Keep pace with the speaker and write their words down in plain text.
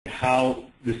how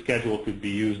the schedule could be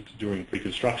used during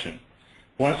pre-construction.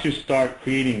 Once you start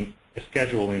creating a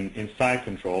schedule inside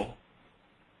Control,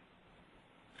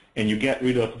 and you get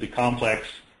rid of the complex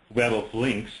web of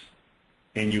links,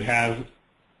 and you have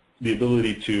the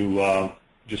ability to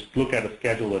just look at a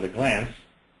schedule at a glance,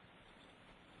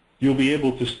 you'll be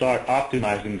able to start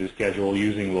optimizing the schedule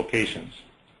using locations.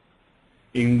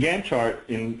 In Gantt chart,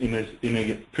 in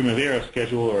a Primavera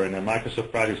schedule or in a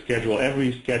Microsoft project schedule,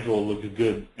 every schedule looks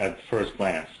good at first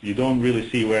glance. You don't really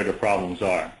see where the problems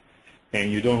are,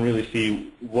 and you don't really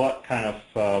see what kind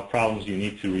of problems you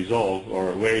need to resolve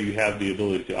or where you have the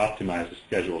ability to optimize the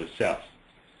schedule itself.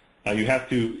 You have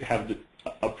to have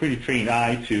a pretty trained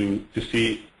eye to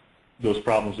see those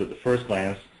problems at the first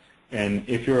glance, and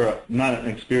if you're not an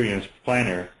experienced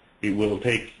planner, it will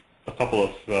take a couple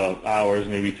of hours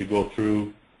maybe to go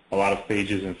through a lot of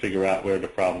pages and figure out where the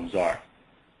problems are.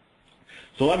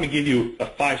 So let me give you a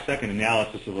 5-second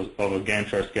analysis of a Gantt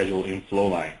chart schedule in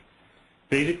Flowline.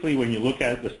 Basically, when you look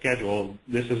at the schedule,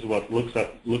 this is what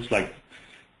looks like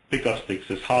pickup sticks,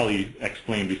 as Holly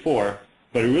explained before,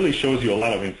 but it really shows you a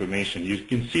lot of information. You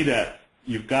can see that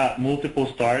you've got multiple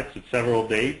starts at several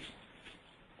dates.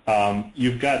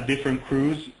 You've got different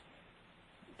crews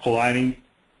colliding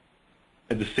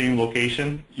at the same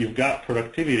location. You've got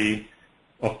productivity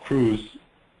of crews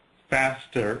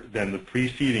faster than the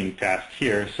preceding task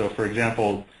here. So for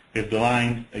example, if the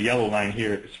line, a yellow line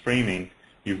here is framing,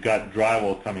 you've got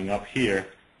drywall coming up here.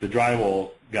 The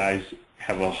drywall guys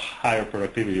have a higher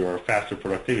productivity or a faster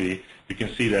productivity. You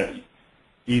can see that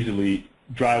easily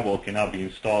drywall cannot be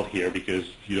installed here because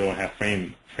you don't have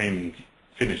framing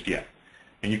finished yet.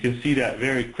 And you can see that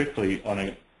very quickly on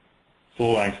a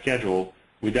Flowline schedule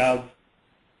without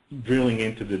drilling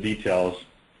into the details.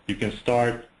 You can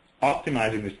start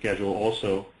optimizing the schedule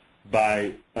also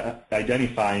by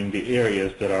identifying the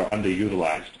areas that are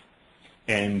underutilized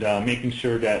and making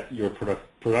sure that your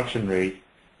production rate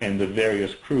and the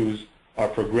various crews are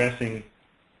progressing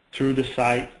through the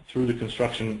site, through the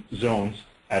construction zones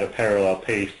at a parallel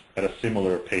pace, at a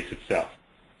similar pace itself.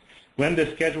 When the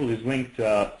schedule is linked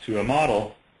to a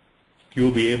model,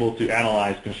 you'll be able to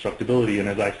analyze constructability, and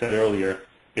as I said earlier,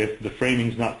 if the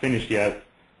framing's not finished yet,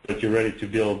 but you're ready to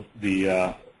build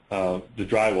the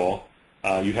drywall,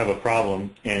 you have a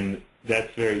problem, and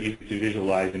that's very easy to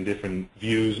visualize in different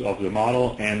views of the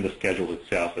model and the schedule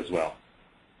itself as well.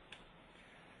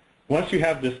 Once you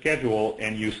have the schedule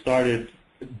and you started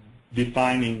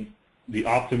defining the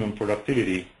optimum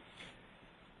productivity,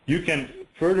 you can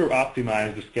further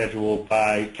optimize the schedule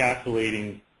by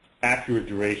calculating accurate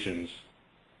durations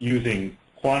using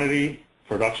quantity,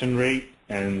 production rate,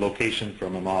 and location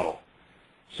from a model.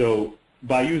 So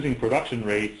by using production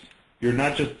rates, you're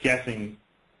not just guessing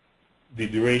the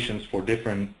durations for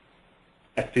different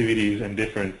activities and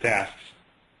different tasks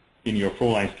in your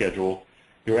Flowline schedule.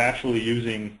 You're actually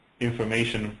using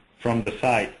information from the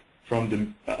site,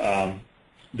 from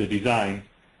the design,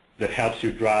 that helps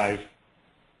you drive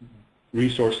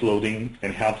resource loading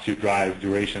and helps you drive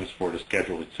durations for the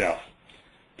schedule itself.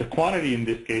 The quantity in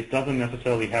this case doesn't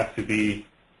necessarily have to be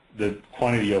the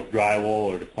quantity of drywall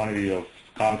or the quantity of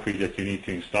concrete that you need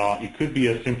to install. It could be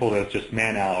as simple as just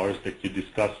man hours that you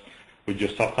discuss with your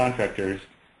subcontractors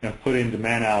and put in the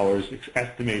man hours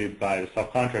estimated by the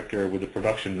subcontractor with the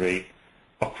production rate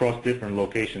across different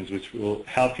locations, which will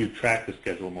help you track the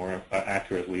schedule more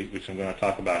accurately, which I'm going to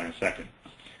talk about in a second.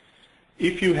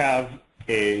 If you have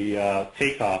a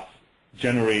takeoff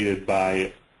generated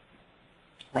by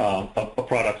a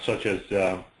product such as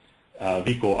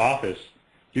Vico Office,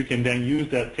 you can then use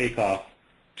that takeoff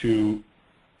to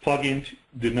plug in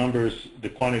the numbers, the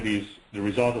quantities, the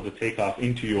result of the takeoff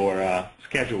into your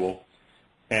schedule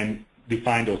and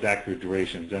define those accurate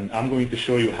durations. And I'm going to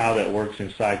show you how that works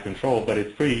inside Control, but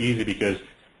it's pretty easy because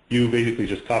you basically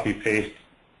just copy-paste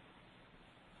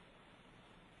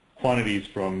quantities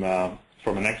from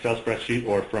an Excel spreadsheet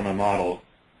or from a model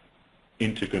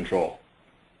into Control.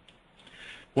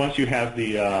 Once you have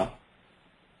the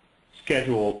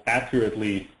schedule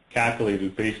accurately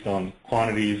calculated based on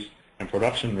quantities and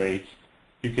production rates,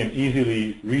 you can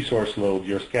easily resource load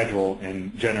your schedule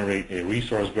and generate a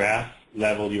resource graph,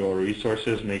 level your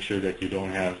resources, make sure that you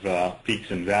don't have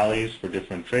peaks and valleys for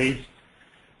different trades.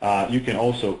 You can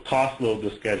also cost load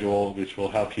the schedule, which will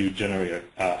help you generate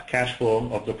a cash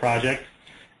flow of the project.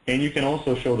 And you can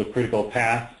also show the critical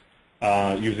path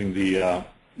using the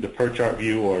per chart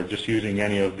view or just using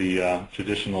any of the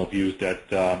traditional views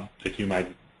that you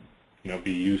might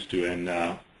be used to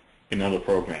in other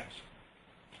programs.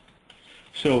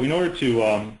 So in order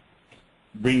to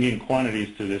bring in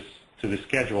quantities to the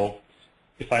schedule,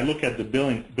 if I look at the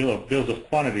bills of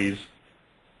quantities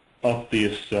of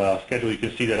this schedule, you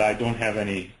can see that I don't have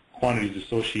any quantities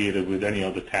associated with any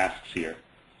of the tasks here.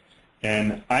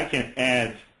 And I can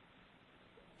add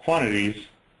quantities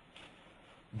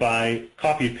by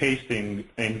copy-pasting,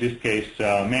 in this case,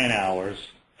 man-hours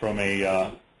from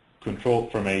a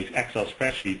Excel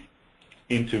spreadsheet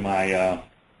into my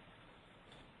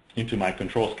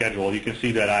control schedule. You can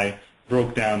see that I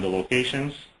broke down the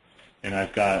locations, and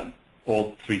I've got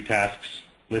all 3 tasks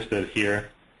listed here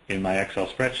in my Excel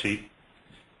spreadsheet.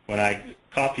 When I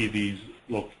copy these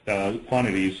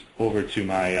quantities over to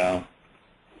my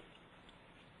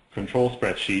control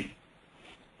spreadsheet,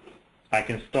 I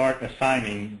can start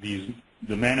assigning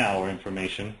the man-hour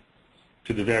information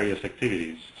to the various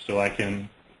activities. So I can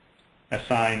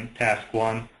assign task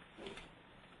 1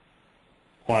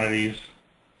 quantities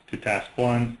to task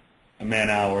 1,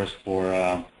 man-hours for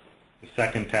the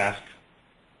second task,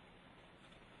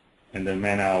 and then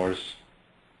man-hours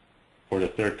for the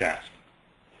third task.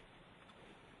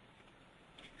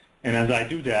 And as I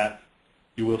do that,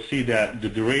 you will see that the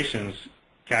durations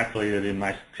calculated in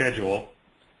my schedule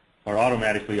are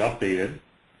automatically updated.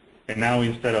 And now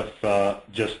instead of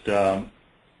just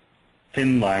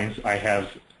thin lines, I have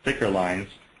thicker lines.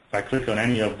 If I click on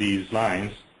any of these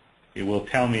lines, it will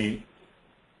tell me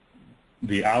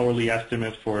the hourly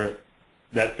estimate for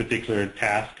that particular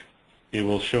task. It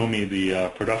will show me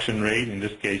the production rate. In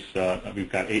this case,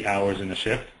 we've got 8 hours in the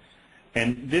shift.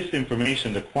 And this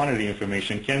information, the quantity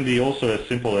information, can be also as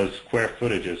simple as square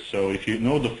footages. So if you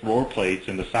know the floor plates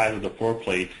and the size of the floor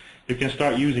plate, you can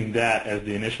start using that as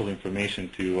the initial information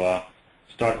to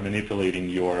start manipulating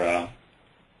your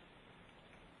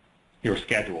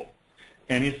schedule.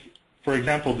 And if, for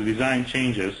example, the design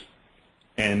changes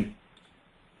and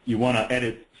you want to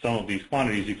edit some of these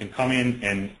quantities, you can come in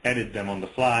and edit them on the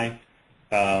fly.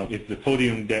 If the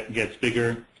podium gets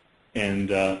bigger and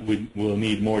we will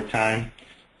need more time,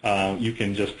 you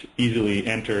can just easily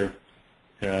enter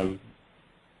 80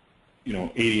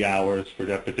 hours for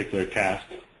that particular task.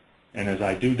 And as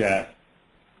I do that,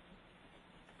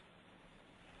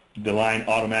 the line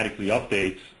automatically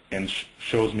updates and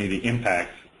shows me the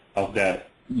impact of that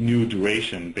new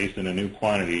duration based on a new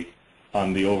quantity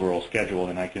on the overall schedule,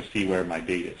 and I can see where my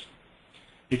date is.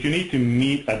 If you need to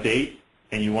meet a date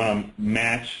and you want to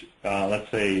match,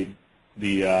 let's say,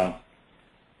 the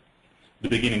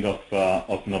beginning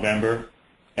of November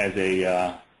as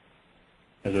a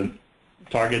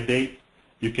target date,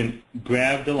 you can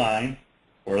grab the line,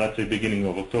 or let's say beginning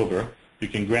of October. You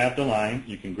can grab the line,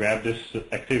 you can grab this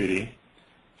activity,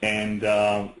 and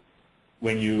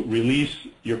when you release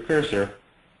your cursor,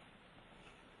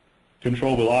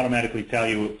 Control will automatically tell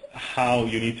you how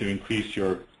you need to increase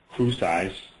your crew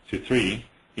size to 3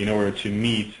 in order to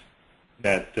meet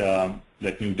that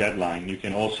new deadline. You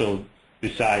can also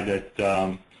decide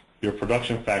that your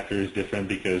production factor is different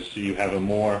because you have a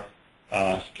more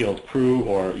skilled crew,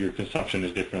 or your consumption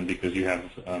is different because you have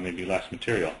maybe less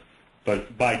material.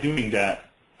 But by doing that,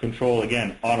 Control,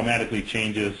 again, automatically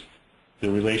changes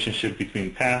the relationship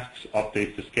between tasks,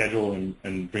 updates the schedule,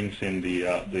 and brings in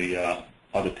the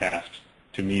other tasks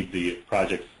to meet the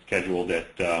project schedule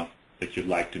that you'd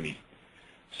like to meet.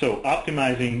 So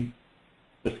optimizing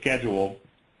the schedule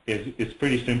is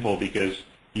pretty simple because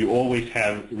you always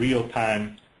have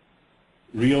real-time,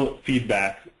 real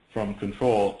feedback from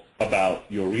Control about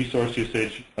your resource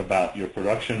usage, about your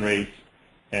production rates,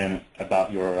 and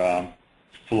about your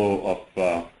flow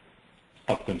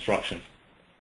of construction.